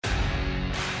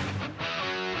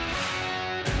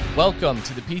Welcome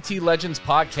to the PT Legends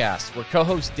podcast, where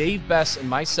co-host Dave Bess and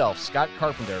myself, Scott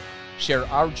Carpenter, share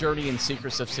our journey and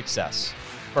secrets of success.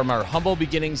 From our humble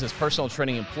beginnings as personal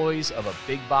training employees of a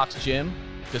big box gym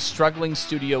to struggling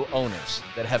studio owners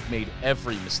that have made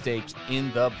every mistake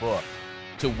in the book,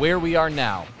 to where we are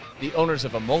now, the owners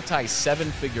of a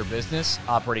multi-seven-figure business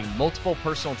operating multiple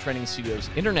personal training studios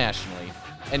internationally,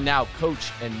 and now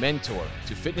coach and mentor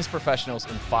to fitness professionals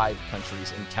in 5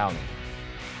 countries and counting.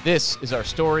 This is our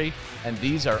story, and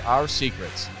these are our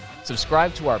secrets.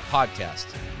 Subscribe to our podcast,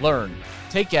 learn,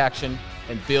 take action,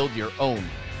 and build your own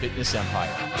fitness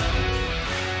empire.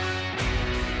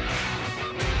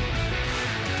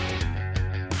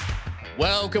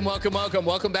 Welcome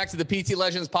back to the PT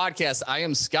Legends podcast. I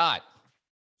am Scott.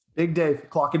 Big Dave,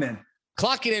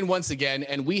 clocking in Once again,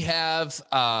 and we have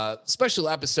a special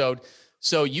episode.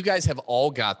 So you guys have all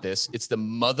got this. It's the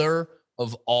mother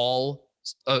of all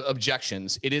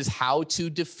objections. It is how to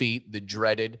defeat the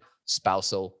dreaded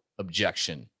spousal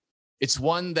objection. It's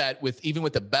one that even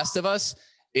with the best of us,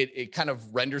 it kind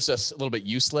of renders us a little bit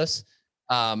useless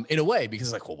in a way,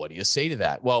 because like, well, what do you say to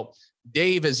that? Well,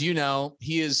 Dave, as you know,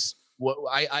 he is what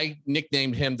I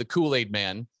nicknamed him the Kool-Aid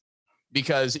man,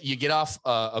 because you get off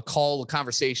a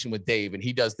conversation with Dave, and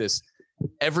he does this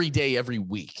every day, every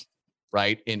week,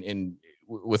 right?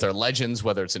 With our legends,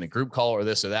 whether it's in a group call or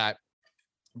this or that.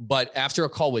 But after a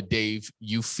call with Dave,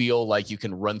 you feel like you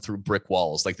can run through brick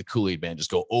walls, like the Kool-Aid man,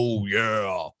 just go, oh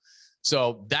yeah.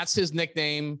 So that's his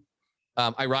nickname.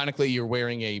 Ironically, you're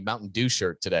wearing a Mountain Dew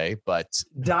shirt today, but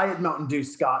Diet Mountain Dew,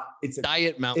 Scott. It's a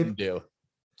Diet Mountain Dew.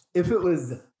 If it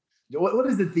was, what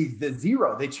is it? The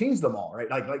zero, they changed them all, right?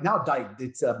 Like now Diet,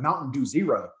 it's a Mountain Dew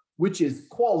Zero, which is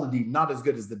quality, not as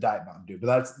good as the Diet Mountain Dew, but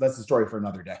that's the story for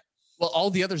another day. Well, all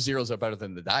the other zeros are better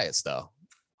than the diets though.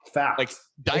 Fact. Like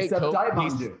Diet Coke, Diet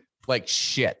Mountain Dew, like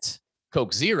shit.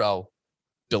 Coke Zero,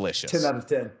 delicious. 10 out of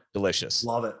 10. Delicious.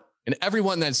 Love it. And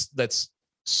everyone that's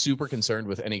super concerned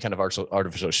with any kind of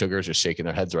artificial sugar is just shaking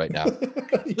their heads right now.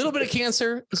 A little bit of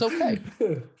cancer is okay.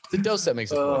 The dose that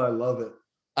makes it. Oh, I love it.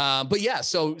 But yeah,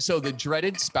 so the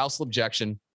dreaded spousal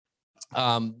objection.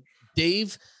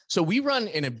 Dave, so we run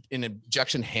an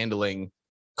objection handling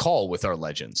call with our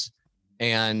legends,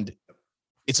 and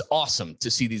it's awesome to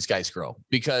see these guys grow,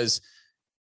 because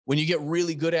when you get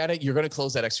really good at it, you're going to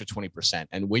close that extra 20%.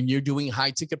 And when you're doing high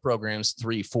ticket programs,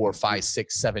 $3,000, $4,000, $5,000,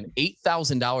 $6,000, $7,000,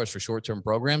 $8,000 for short-term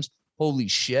programs, holy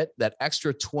shit, that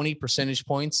extra 20 percentage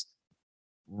points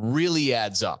really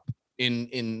adds up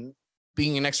in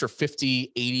being an extra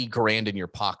 50, 80 grand in your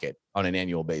pocket on an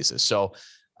annual basis. So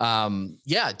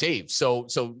yeah, Dave, so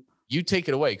you take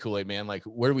it away, Kool-Aid man. Like,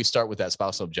 where do we start with that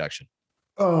spousal objection?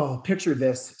 Oh, picture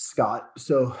this, Scott.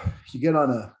 So you get on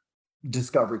a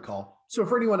discovery call. So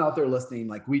for anyone out there listening,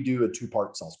 like, we do a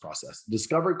 2-part sales process.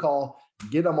 Discovery call,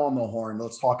 get them on the horn.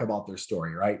 Let's talk about their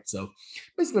story, right? So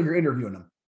basically you're interviewing them.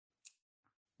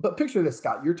 But picture this,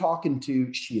 Scott. You're talking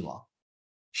to Sheila.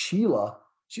 Sheila,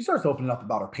 she starts opening up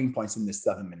about her pain points in this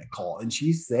 7-minute call. And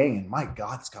she's saying, my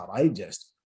God, Scott,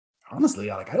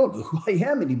 honestly, I don't know who I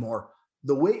am anymore.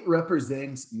 The weight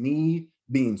represents me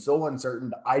being so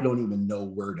uncertain, I don't even know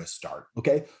where to start.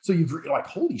 Okay. So you're like,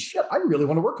 holy shit, I really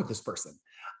want to work with this person.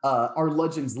 Our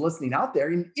legends listening out there,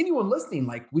 and anyone listening,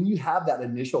 like, when you have that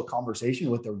initial conversation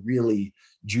with a really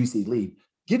juicy lead,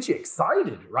 get you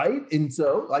excited, right? And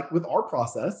so, like, with our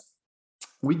process,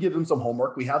 we give them some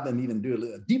homework. We have them even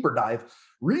do a deeper dive,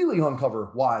 really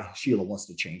uncover why Sheila wants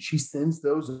to change. She sends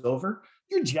those over.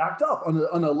 You're jacked up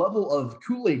on a level of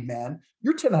Kool-Aid man.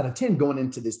 You're 10 out of 10 going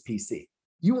into this PC.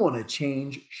 You want to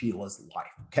change Sheila's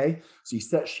life, okay? So you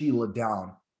set Sheila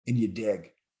down and you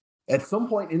dig. At some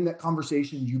point in that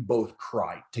conversation, you both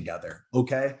cry together,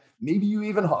 okay? Maybe you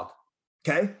even hug,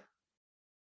 okay?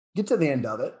 Get to the end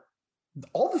of it.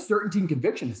 All the certainty and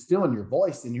conviction is still in your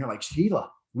voice, and you're like, Sheila,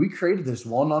 we created this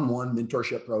one-on-one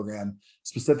mentorship program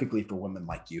specifically for women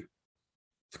like you.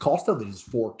 The cost of it is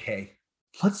 $4,000.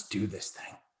 Let's do this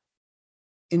thing.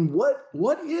 And what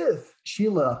if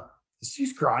Sheila,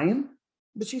 she's crying,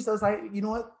 but she says, you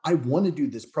know what? I want to do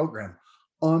this program.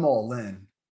 I'm all in,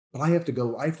 but I have to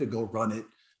go run it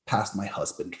past my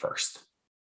husband first.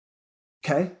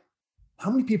 Okay.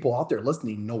 How many people out there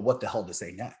listening know what the hell to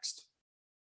say next?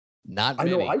 Not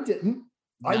many. I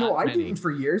know I didn't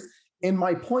for years. And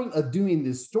my point of doing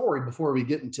this story, before we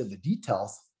get into the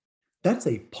details, that's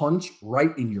a punch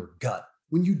right in your gut.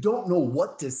 When you don't know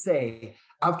what to say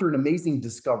after an amazing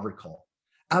discovery call,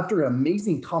 after an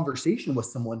amazing conversation with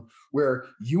someone where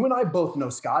you and I both know,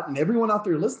 Scott, and everyone out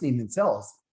there listening in sales,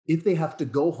 if they have to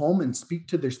go home and speak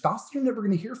to their spouse, you're never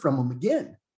going to hear from them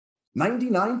again.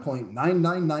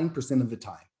 99.999% of the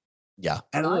time. Yeah.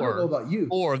 And I don't know about you.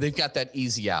 Or they've got that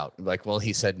easy out. Like, well,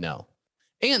 he said no.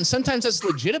 And sometimes that's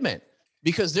legitimate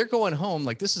because they're going home.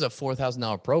 Like, this is a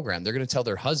 $4,000 program. They're going to tell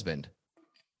their husband.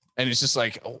 And it's just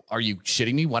like, oh, are you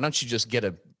shitting me? Why don't you just get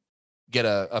a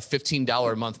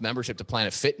 $15 a month membership to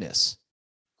Planet Fitness?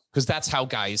 Because that's how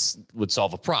guys would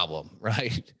solve a problem,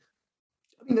 right?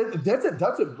 I mean,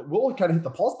 we'll kind of hit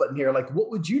the pulse button here. Like, what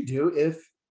would you do if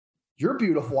your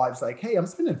beautiful wife's like, hey, I'm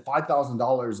spending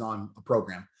 $5,000 on a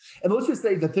program? And let's just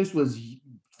say that this was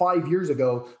 5 years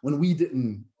ago when we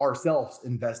didn't ourselves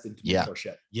invest into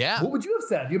mentorship. Yeah. What would you have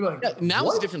said? You'd be like, now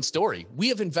it's a different story. We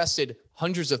have invested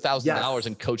hundreds of thousands of dollars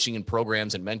in coaching and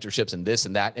programs and mentorships and this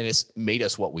and that. And it's made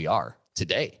us what we are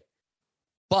today.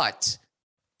 But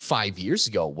 5 years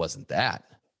ago wasn't that.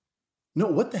 No,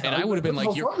 what the hell? And I would have been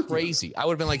like, you're crazy. I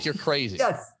would have been like, you're crazy.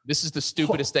 Yes. This is the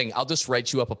stupidest thing. I'll just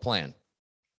write you up a plan.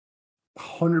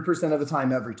 100% of the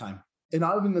time, every time. And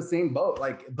I'm in the same boat.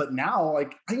 Like, but now,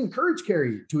 like, I encourage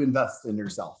Carrie to invest in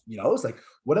herself. You know, it's like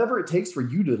whatever it takes for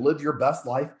you to live your best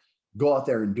life, go out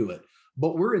there and do it.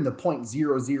 But we're in the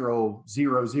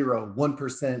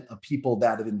 0.00001% of people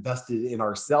that have invested in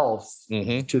ourselves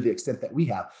to the extent that we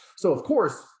have. So, of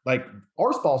course, like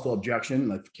our spousal objection,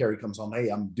 like Carrie comes home, hey,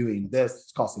 I'm doing this,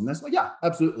 it's costing this. Like, yeah,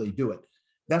 absolutely do it.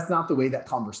 That's not the way that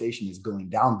conversation is going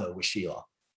down, though, with Sheila.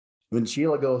 When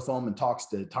Sheila goes home and talks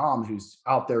to Tom, who's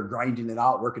out there grinding it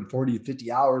out, working 40 to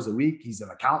 50 hours a week, he's an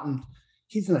accountant,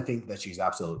 he's going to think that she's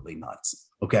absolutely nuts.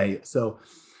 Okay. So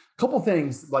a couple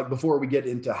things, like before we get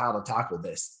into how to tackle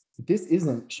this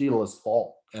isn't Sheila's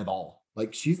fault at all.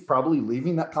 Like, she's probably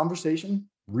leaving that conversation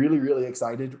really, really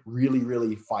excited, really,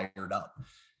 really fired up.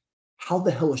 How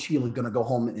the hell is Sheila going to go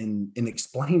home and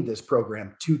explain this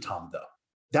program to Tom, though?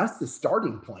 That's the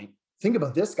starting point. Think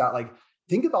about this, Scott. Like,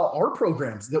 think about our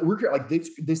programs that we're like this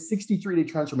 63-day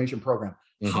transformation program.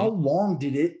 How long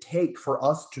did it take for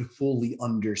us to fully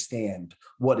understand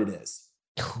what it is?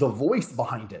 The voice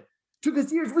behind it took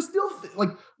us years.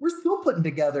 We're still putting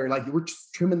together, like, we're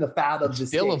just trimming the fat of this.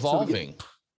 Still evolving.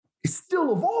 It's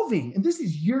still evolving. And this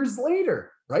is years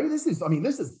later, right? This is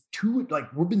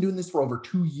we've been doing this for over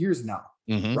 2 years now,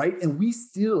 right? And we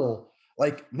still,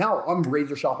 like, now I'm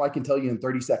razor sharp. I can tell you in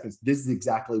 30 seconds, this is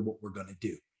exactly what we're going to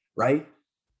do, right?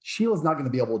 Sheila's not going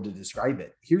to be able to describe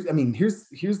it. Here's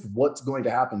what's going to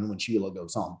happen when Sheila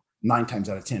goes home. 9 times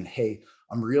out of 10, hey,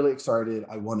 I'm really excited.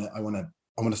 I want to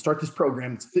start this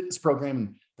program. It's a fitness program,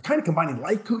 and we're kind of combining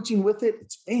life coaching with it.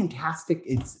 It's fantastic.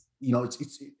 It's an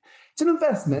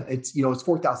investment. It's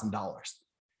 $4,000.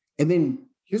 And then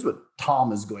here's what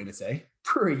Tom is going to say: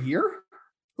 for a year?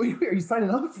 Wait, are you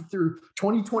signing up through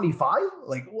 2025?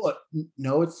 Like, what?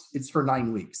 No, it's for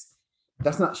 9 weeks.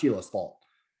 That's not Sheila's fault.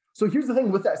 So here's the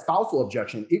thing with that spousal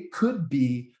objection. It could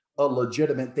be a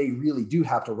legitimate, they really do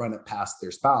have to run it past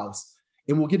their spouse.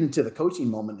 And we'll get into the coaching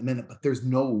moment in a minute, but there's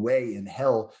no way in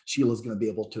hell Sheila's going to be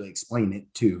able to explain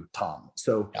it to Tom.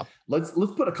 So let's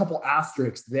put a couple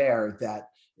asterisks there that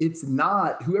it's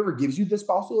not whoever gives you the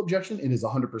spousal objection, it is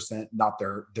 100% not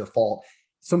their fault.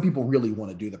 Some people really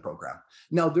want to do the program.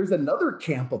 Now, there's another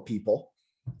camp of people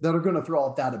that are going to throw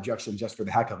out that objection just for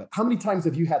the heck of it. How many times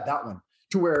have you had that one?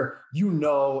 To where,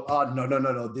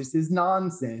 no, this is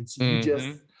nonsense.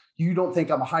 You don't think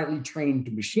I'm a highly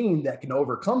trained machine that can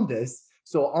overcome this.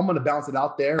 So I'm going to bounce it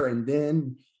out there. And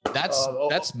then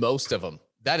that's most of them.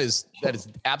 That is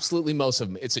absolutely most of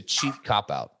them. It's a cheap cop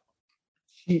out.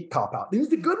 Cheap cop out.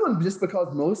 It's a good one just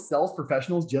because most sales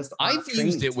professionals just aren't trained.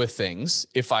 Used it with things.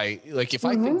 If I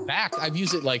think back, I've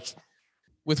used it like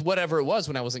with whatever it was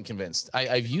when I wasn't convinced.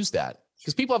 I've used that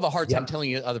because people have a hard time telling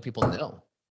you other people no.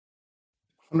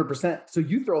 100%. So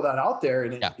you throw that out there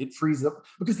and it frees up,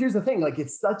 because here's the thing, like,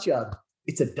 it's a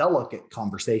delicate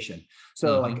conversation.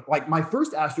 So like my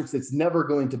first asterisk, it's never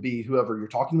going to be whoever you're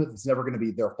talking with. It's never going to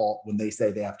be their fault when they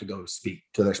say they have to go speak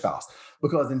to their spouse,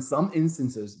 because in some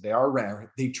instances, they are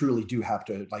rare. They truly do have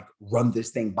to, like, run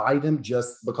this thing by them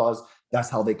just because that's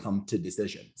how they come to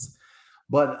decisions.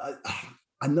 But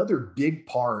another big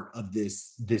part of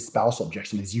this spousal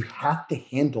objection is you have to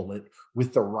handle it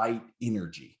with the right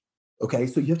energy. Okay,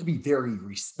 so you have to be very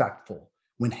respectful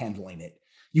when handling it.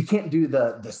 You can't do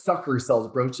the sucker sales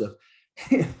approach of,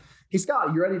 hey,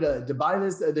 Scott, you ready to buy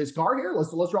this car here?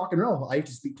 Let's rock and roll. I have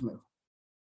to speak to him.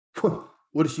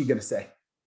 What is she going to say?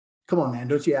 Come on, man,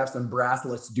 don't you have some brass?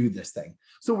 Let's do this thing.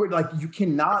 So we're like, you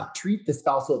cannot treat the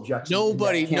spousal objection. No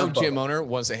gym owner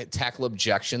wants to tackle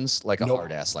objections like a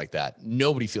hard ass like that.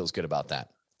 Nobody feels good about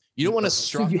that. You don't want to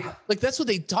struggle. Like, that's what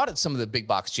they taught at some of the big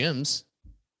box gyms.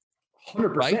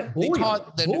 100%. Right? They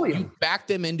taught them you back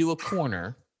them into a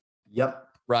corner. Yep.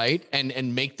 Right.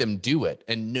 And make them do it.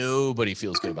 And nobody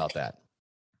feels good about that.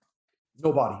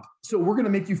 Nobody. So we're going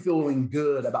to make you feeling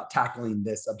good about tackling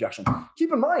this objection.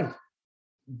 Keep in mind,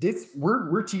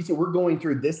 we're teaching, we're going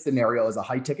through this scenario as a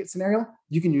high ticket scenario.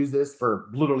 You can use this for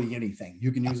literally anything.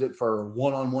 You can use it for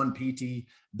one-on-one PT,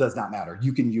 does not matter.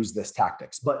 You can use this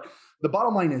tactics. But the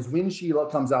bottom line is when Sheila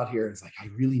comes out here, it's like, I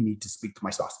really need to speak to my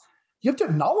spouse. You have to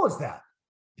acknowledge that.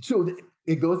 So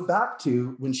it goes back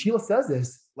to when Sheila says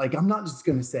this, like, I'm not just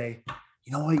going to say,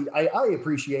 I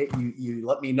appreciate you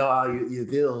let me know how you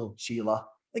feel, Sheila.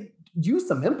 Like, use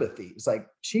some empathy. It's like,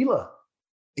 Sheila,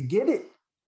 I get it.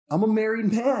 I'm a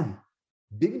married man.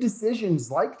 Big decisions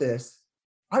like this,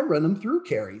 I run them through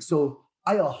Carrie. So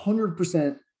I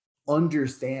 100%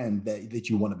 understand that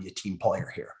you want to be a team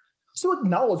player here. So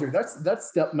acknowledge her. That's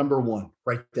step number one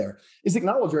right there, is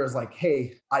acknowledge her as like,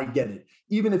 hey, I get it.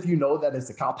 Even if you know that it's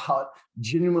a cop out,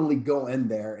 genuinely go in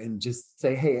there and just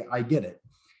say, hey, I get it.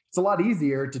 It's a lot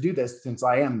easier to do this since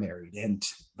I am married. And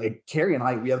like Carrie and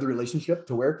I, we have the relationship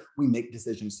to where we make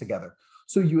decisions together.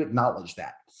 So you acknowledge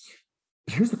that.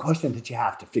 Here's the question that you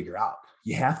have to figure out.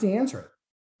 You have to answer it.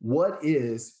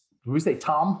 Did we say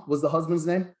Tom was the husband's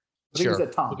name? I think Sure. we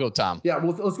said Tom. We'll go with Tom. Yeah,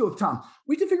 well, let's go with Tom.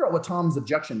 We need to figure out what Tom's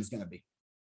objection is going to be.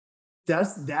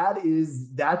 That's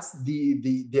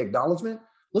the acknowledgement.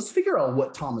 Let's figure out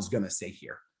what Tom is going to say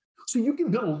here. So you can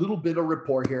build a little bit of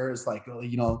rapport here. It's like,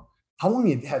 how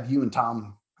long have you and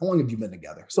Tom, how long have you been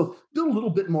together? So build a little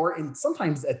bit more. And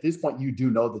sometimes at this point, you do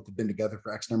know that they've been together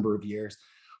for X number of years.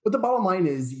 But the bottom line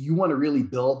is you want to really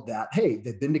build that, hey,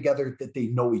 they've been together, that they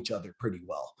know each other pretty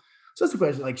well. So that's the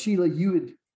question. Like, Sheila,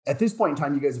 at this point in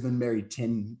time, you guys have been married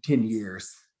 10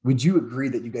 years. Would you agree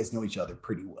that you guys know each other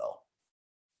pretty well?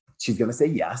 She's going to say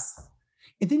yes.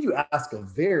 And then you ask a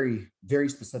very, very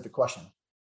specific question.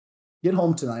 Get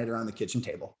home tonight around the kitchen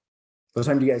table. What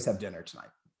time do you guys have dinner tonight?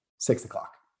 6:00.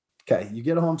 Okay. You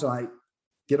get home tonight,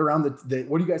 get around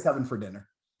what are you guys having for dinner?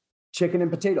 Chicken and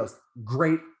potatoes.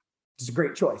 Great. It's a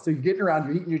great choice. So you're getting around,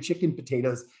 you're eating your chicken,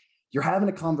 potatoes, you're having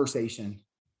a conversation,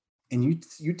 and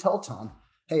you tell Tom,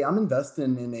 hey, I'm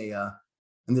investing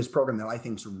in this program that I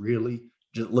think is really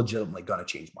legitimately going to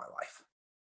change my life.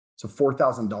 It's a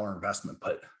 $4,000 investment,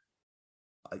 but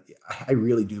I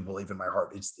really do believe in my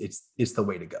heart it's the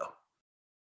way to go.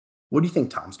 What do you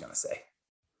think Tom's going to say?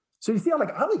 So you see, I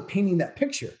like painting that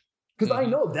picture, because I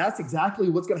know that's exactly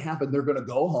what's going to happen. They're going to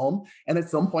go home, and at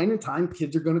some point in time,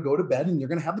 kids are going to go to bed, and you're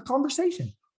going to have the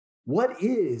conversation. What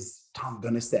is Tom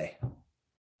going to say?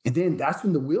 And then that's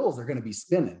when the wheels are going to be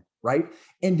spinning, right?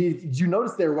 And did you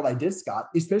notice there what I did, Scott?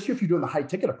 Especially if you're doing the high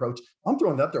ticket approach, I'm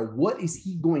throwing that out there. What is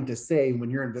he going to say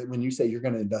when you say you're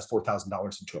going to invest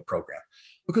 $4,000 into a program?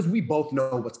 Because we both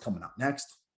know what's coming up next.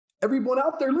 Everyone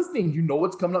out there listening, you know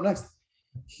what's coming up next.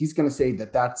 He's going to say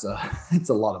it's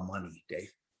a lot of money,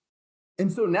 Dave.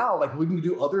 And so now, like, we can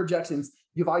do other objections.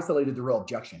 You've isolated the real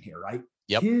objection here, right?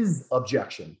 Yep. His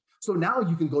objection. So now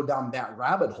you can go down that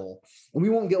rabbit hole, and we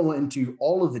won't go into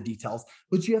all of the details,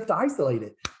 but you have to isolate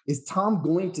it. Is Tom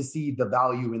going to see the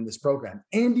value in this program?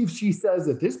 And if she says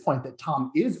at this point that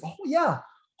Tom is,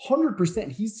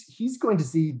 100%, he's going to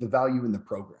see the value in the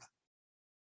program.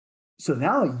 So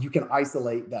now you can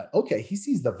isolate that. Okay, he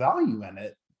sees the value in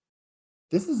it.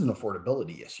 This is an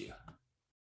affordability issue.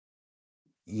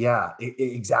 Yeah,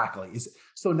 exactly.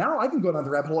 So now I can go down the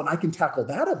rabbit hole and I can tackle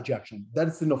that objection. That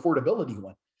it's an affordability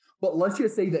one. But let's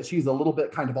just say that she's a little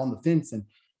bit kind of on the fence. And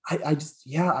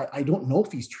I don't know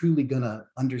if he's truly going to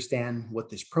understand what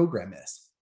this program is.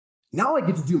 Now I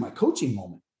get to do my coaching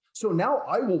moment. So now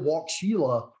I will walk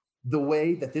Sheila the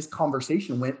way that this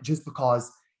conversation went, just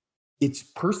because it's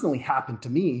personally happened to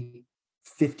me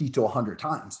 50 to 100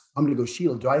 times. I'm going to go,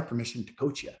 Sheila, do I have permission to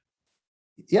coach you?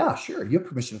 Yeah, sure. You have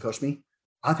permission to coach me.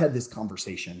 I've had this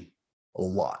conversation a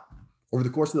lot. Over the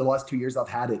course of the last 2 years, I've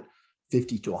had it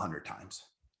 50 to 100 times.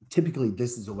 Typically,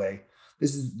 this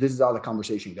is how the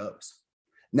conversation goes.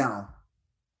 Now,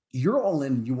 you're all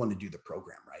in, you want to do the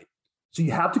program, right? So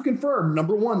you have to confirm,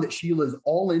 number one, that Sheila is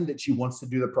all in, that she wants to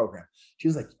do the program. She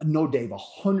was like, no, Dave,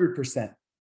 100%.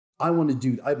 I'm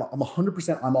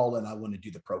 100%, I'm all in. I want to do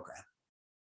the program.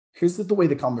 Here's the way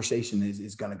the conversation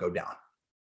is going to go down.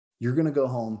 You're going to go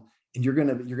home and you're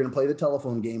going to play the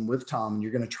telephone game with Tom, and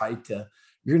you're going to try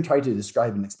to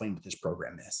describe and explain what this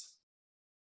program is.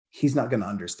 He's not going to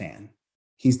understand.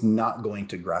 He's not going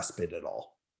to grasp it at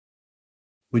all.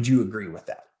 Would you agree with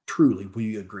that? Truly, will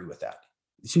you agree with that?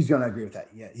 She's going to agree with that.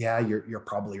 Yeah, you're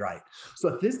probably right. So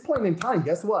at this point in time,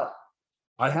 guess what?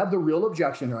 I have the real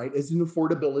objection, right? It's an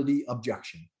affordability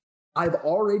objection. I've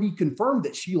already confirmed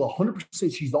that Sheila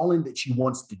 100%, she's all in, that she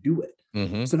wants to do it.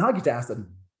 Mm-hmm. So now I get to ask a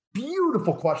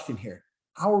beautiful question here.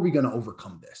 How are we going to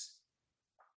overcome this?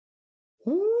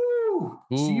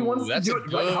 Ooh, she wants that's to do a it.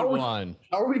 good Like, one.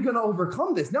 how are we going to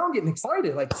overcome this? Now I'm getting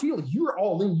excited. Like, Sheila, you're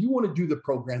all in. You want to do the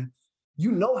program.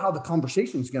 You know how the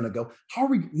conversation is going to go. How are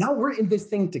we? Now we're in this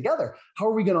thing together. How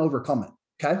are we going to overcome it?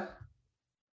 Okay.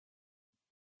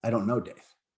 I don't know, Dave.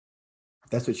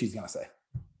 That's what she's going to say.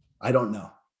 I don't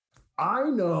know. I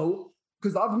know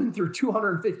because I've been through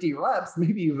 250 reps,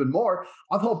 maybe even more.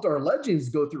 I've helped our legends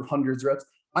go through hundreds of reps.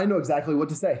 I know exactly what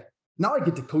to say. Now I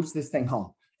get to coach this thing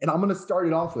home. And I'm going to start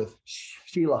it off with,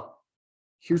 Sheila,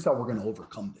 here's how we're going to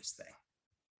overcome this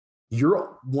thing.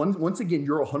 Once again,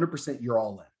 you're 100%, you're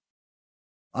all in.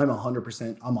 I'm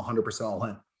 100% all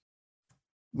in.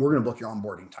 We're going to book your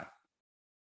onboarding time.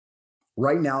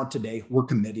 Right now, today, we're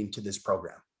committing to this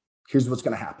program. Here's what's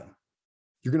going to happen.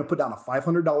 You're going to put down a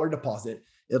 $500 deposit.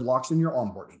 It locks in your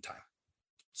onboarding time.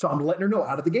 So I'm letting her know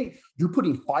out of the gate, you're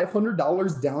putting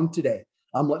 $500 down today.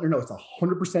 I'm letting her know it's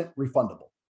 100% refundable.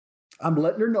 I'm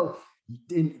letting her know,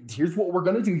 and here's what we're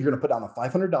going to do. You're going to put down a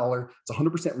 $500. It's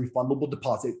 100% refundable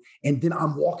deposit. And then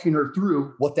I'm walking her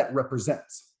through what that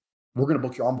represents. We're going to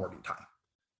book your onboarding time.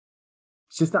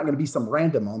 It's just not going to be some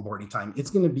random onboarding time. It's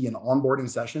going to be an onboarding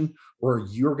session where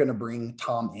you're going to bring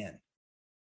Tom in.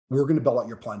 We're going to build out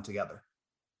your plan together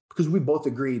because we both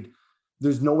agreed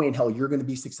there's no way in hell you're going to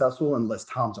be successful unless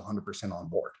Tom's 100% on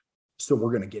board. So we're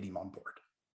going to get him on board.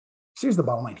 So here's the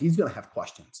bottom line. He's going to have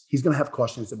questions. He's going to have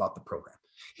questions about the program.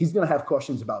 He's going to have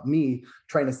questions about me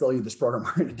trying to sell you this program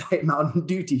wearing a Diet Mountain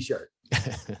Dew t-shirt.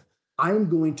 I'm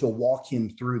going to walk him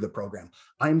through the program.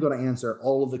 I'm going to answer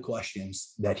all of the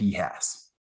questions that he has.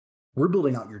 We're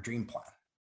building out your dream plan.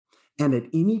 And at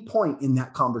any point in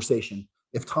that conversation,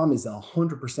 if Tom is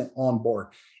 100% on board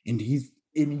and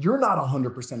you're not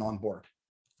 100% on board,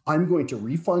 I'm going to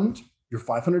refund your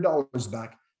 $500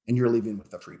 back and you're leaving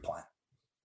with a free plan.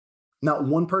 Not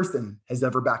one person has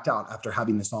ever backed out after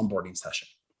having this onboarding session.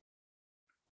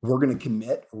 We're going to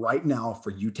commit right now for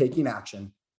you taking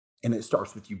action. And it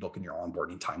starts with you booking your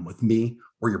onboarding time with me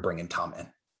or you're bringing Tom in.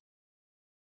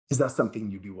 Is that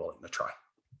something you'd be willing to try?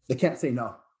 They can't say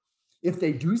no. If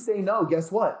they do say no,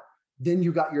 guess what? Then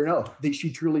you got your no.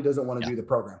 She truly doesn't want to do the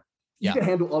program. You can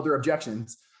handle other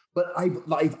objections, but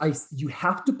you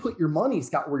have to put your money,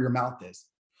 Scott, where your mouth is.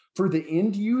 For the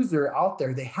end user out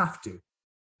there, they have to.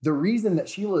 The reason that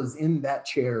Sheila is in that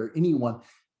chair, anyone,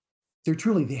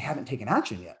 they haven't taken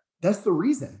action yet. That's the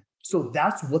reason. So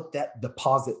that's what that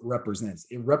deposit represents.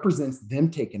 It represents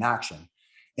them taking action.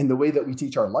 And the way that we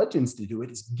teach our legends to do it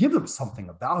is give them something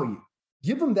of value.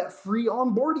 Give them that free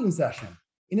onboarding session.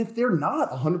 And if they're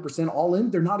not 100% all in,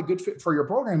 they're not a good fit for your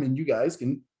program and you guys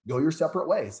can go your separate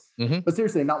ways. Mm-hmm. But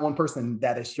seriously, not one person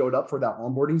that has showed up for that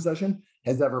onboarding session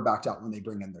has ever backed out when they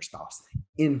bring in their spouse.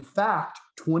 In fact,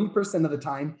 20% of the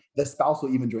time, the spouse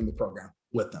will even join the program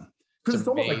with them. Because it's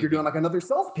almost like you're doing like another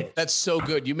sales pitch. That's so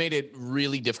good. You made it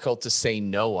really difficult to say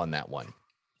no on that one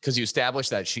because you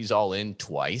established that she's all in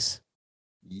twice.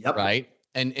 Yep. Right.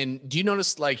 And do you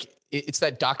notice like it's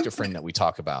that doctor friend that we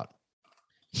talk about?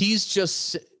 He's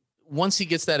just, once he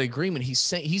gets that agreement,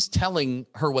 he's telling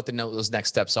her what those next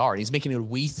steps are. And he's making it a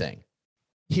we thing.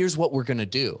 Here's what we're going to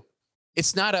do.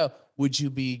 It's not a, would you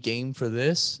be game for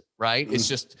this? Right. It's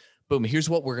just, boom, here's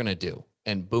what we're going to do.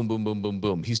 And boom, boom, boom, boom,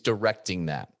 boom. He's directing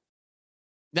that.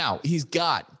 Now he's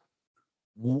got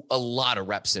a lot of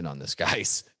reps in on this,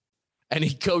 guys. And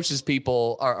he coaches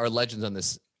people, our legends on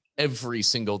this every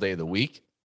single day of the week.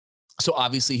 So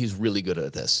obviously he's really good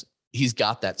at this. He's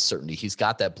got that certainty. He's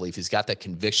got that belief. He's got that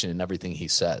conviction in everything he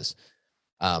says.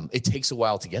 It takes a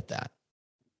while to get that.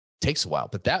 It takes a while,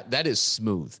 but that is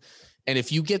smooth. And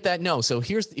if you get that, no. So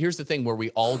here's the thing where we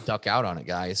all duck out on it,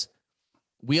 guys.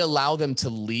 We allow them to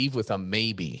leave with a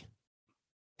maybe.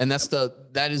 And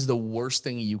that is the worst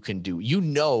thing you can do. You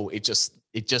know, it just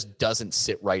doesn't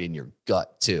sit right in your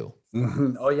gut too.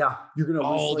 Mm-hmm. Oh yeah. You're going to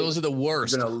lose sleep. Those are the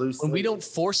worst. You're going to lose sleep. When we don't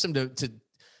force them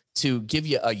to give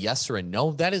you a yes or a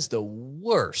no, that is the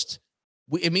worst.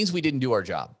 It means we didn't do our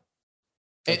job.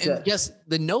 And yes,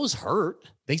 the no's hurt.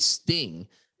 They sting,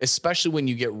 especially when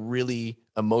you get really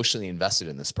emotionally invested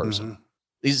in this person. Mm-hmm.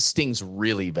 These stings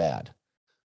really bad.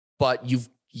 But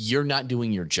you're not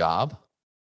doing your job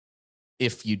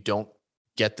if you don't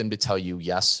get them to tell you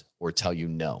yes or tell you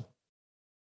no.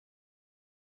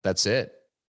 That's it.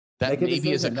 That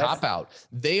maybe is a cop-out.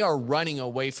 They are running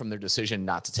away from their decision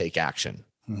not to take action.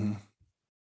 Mm-hmm.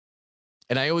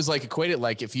 And I always equate it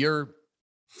like if you're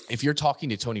talking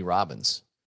to Tony Robbins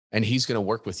and he's going to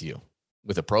work with you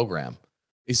with a program,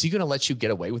 is he going to let you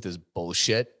get away with his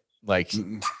bullshit? Like,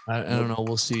 I don't know.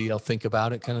 We'll see. I'll think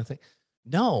about it kind of thing.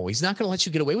 No, he's not going to let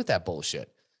you get away with that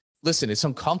bullshit. Listen, it's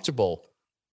uncomfortable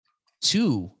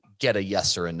to get a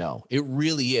yes or a no. It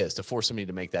really is to force somebody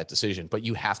to make that decision, but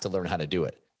you have to learn how to do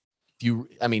it.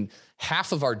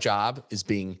 Half of our job is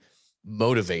being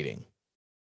motivating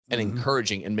and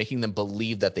encouraging and making them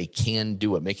believe that they can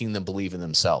do it, making them believe in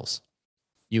themselves.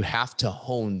 You have to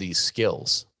hone these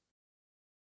skills.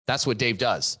 That's what Dave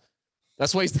does.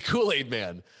 That's why he's the Kool-Aid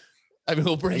man. I mean,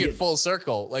 we'll bring it full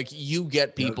circle. Like, you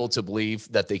get people to believe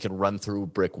that they can run through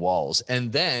brick walls.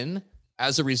 And then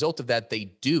as a result of that, they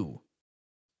do.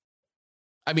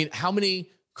 I mean, how many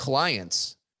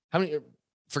clients,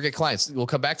 forget clients, we'll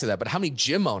come back to that, but how many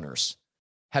gym owners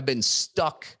have been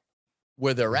stuck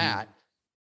where they're at,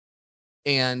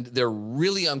 and they're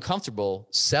really uncomfortable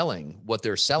selling what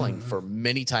they're selling for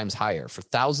many times higher, for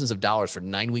thousands of dollars for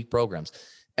 9-week programs.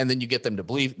 And then you get them to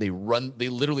believe they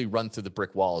literally run through the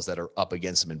brick walls that are up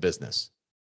against them in business.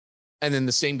 And then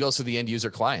the same goes for the end user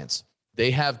clients.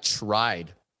 They have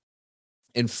tried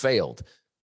and failed,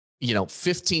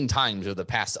 15 times over the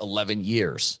past 11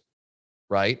 years,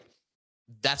 right?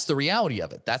 That's the reality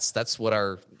of it. That's what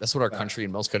our country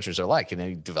and most countries are like in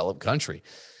any developed country.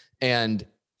 And,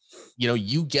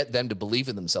 you get them to believe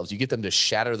in themselves. You get them to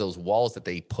shatter those walls that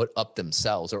they put up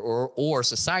themselves or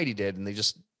society did, and they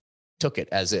just took it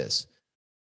as is.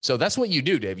 So that's what you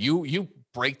do, Dave. You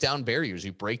break down barriers,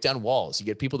 you break down walls, you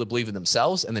get people to believe in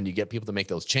themselves, and then you get people to make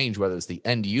those change, whether it's the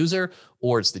end user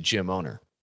or it's the gym owner.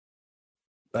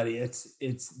 Buddy,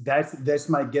 that's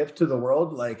my gift to the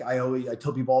world. Like I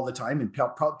tell people all the time, and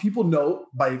people know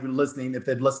by listening, if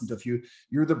they've listened to a few,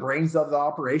 you're the brains of the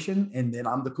operation, and then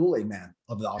I'm the Kool-Aid man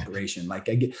of the operation. Like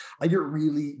I get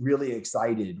really, really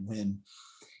excited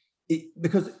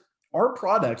because our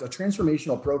product, a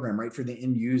transformational program, right, for the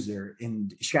end user,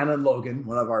 and Shannon Logan,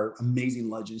 one of our amazing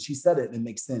legends, she said it and it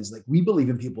makes sense. Like, we believe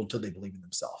in people until they believe in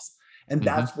themselves. And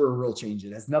that's where a real change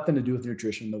is. It has nothing to do with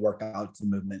nutrition, the workouts, the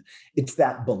movement. It's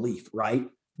that belief, right?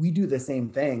 We do the same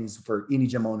things for any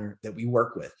gym owner that we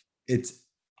work with. That's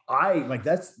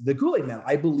the Kool-Aid man.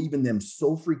 I believe in them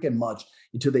so freaking much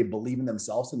until they believe in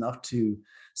themselves enough to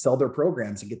sell their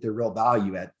programs and get their real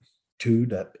value at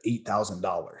 $2,000 to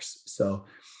 $8,000. So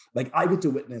like, I get to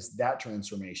witness that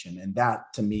transformation. And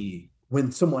that, to me,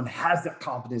 when someone has that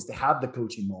confidence to have the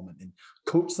coaching moment and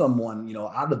coach someone,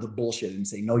 out of the bullshit and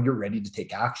say, no, you're ready to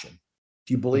take action.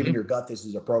 If you believe in your gut, this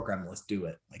is a program, let's do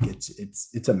it. Like,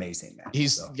 it's amazing, man.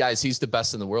 He's the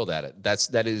best in the world at it.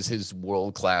 That is his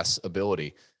world-class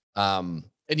ability. And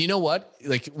you know what?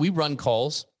 Like, we run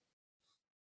calls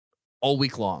all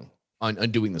week long on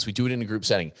doing this. We do it in a group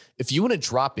setting. If you want to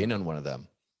drop in on one of them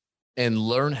and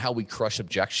learn how we crush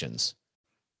objections,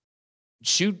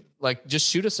 just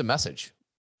shoot us a message.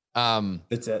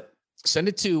 That's it. Send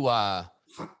it to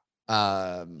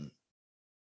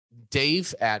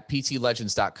Dave at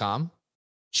ptlegends.com.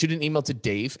 Shoot an email to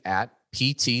Dave at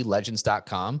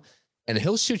ptlegends.com, and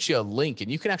he'll shoot you a link,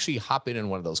 and you can actually hop in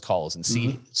one of those calls and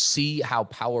see how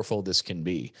powerful this can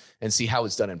be, and see how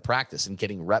it's done in practice and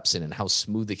getting reps in and how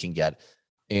smooth it can get.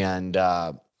 And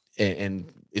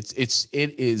it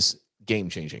is game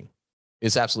changing.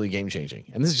 It's absolutely game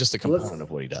changing. And this is just a component of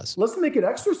what he does. Let's make it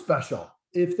extra special.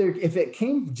 If it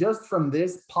came just from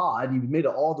this pod, you made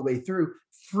it all the way through,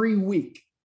 free week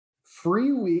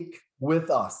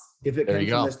with us. If it came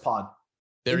from this pod,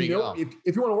 there you go.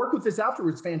 If you want to work with this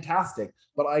afterwards, fantastic.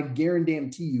 But I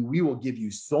guarantee you, we will give you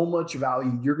so much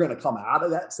value. You're going to come out of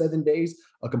that 7 days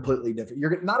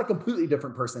you're not a completely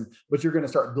different person, but you're going to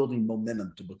start building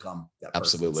momentum to become that person.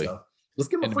 Absolutely. So let's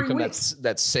give them a free week.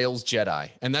 That sales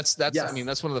Jedi. And that's yes. I mean,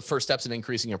 that's one of the first steps in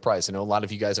increasing your price. I know a lot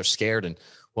of you guys are scared, and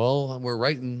we're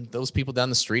writing those people down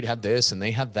the street have this and they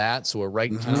have that. So we're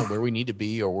right kind of where we need to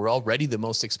be, or we're already the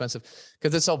most expensive,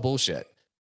 because it's all bullshit.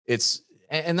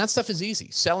 And that stuff is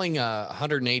easy. Selling a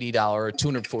 $180, $240,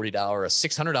 a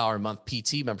 $600 a month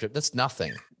PT membership, that's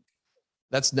nothing.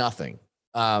 That's nothing.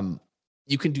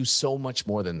 You can do so much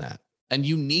more than that. And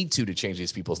you need to change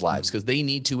these people's lives, because they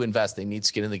need to invest. They need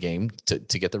skin in the game to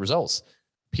get the results,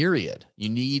 period. You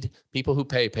need people who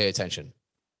pay attention.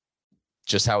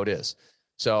 Just how it is.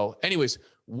 So anyways,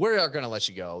 we're going to let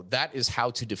you go. That is how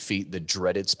to defeat the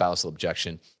dreaded spousal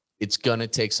objection. It's going to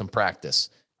take some practice.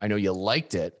 I know you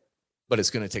liked it, but it's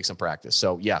going to take some practice.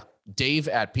 So yeah, Dave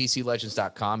at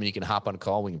ptlegends.com, and you can hop on a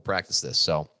call. We can practice this.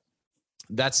 So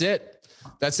that's it.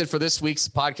 That's it for this week's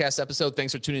podcast episode.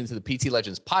 Thanks for tuning into the PT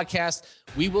Legends podcast.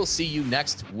 We will see you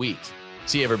next week.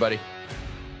 See you, everybody.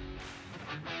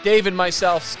 Dave and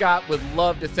myself, Scott, would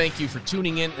love to thank you for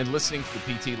tuning in and listening to the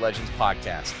PT Legends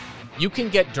podcast. You can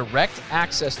get direct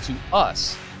access to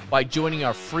us by joining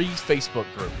our free Facebook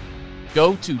group.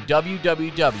 Go to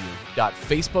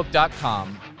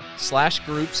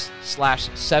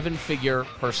www.facebook.com/groups/7-figure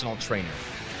personal trainer.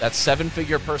 That's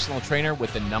seven-figure personal trainer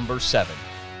with the number 7.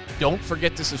 Don't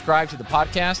forget to subscribe to the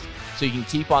podcast so you can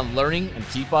keep on learning and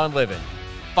keep on living.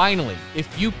 Finally,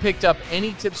 if you picked up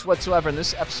any tips whatsoever in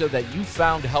this episode that you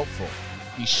found helpful,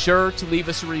 be sure to leave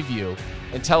us a review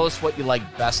and tell us what you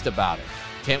like best about it.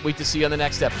 Can't wait to see you on the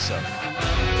next episode.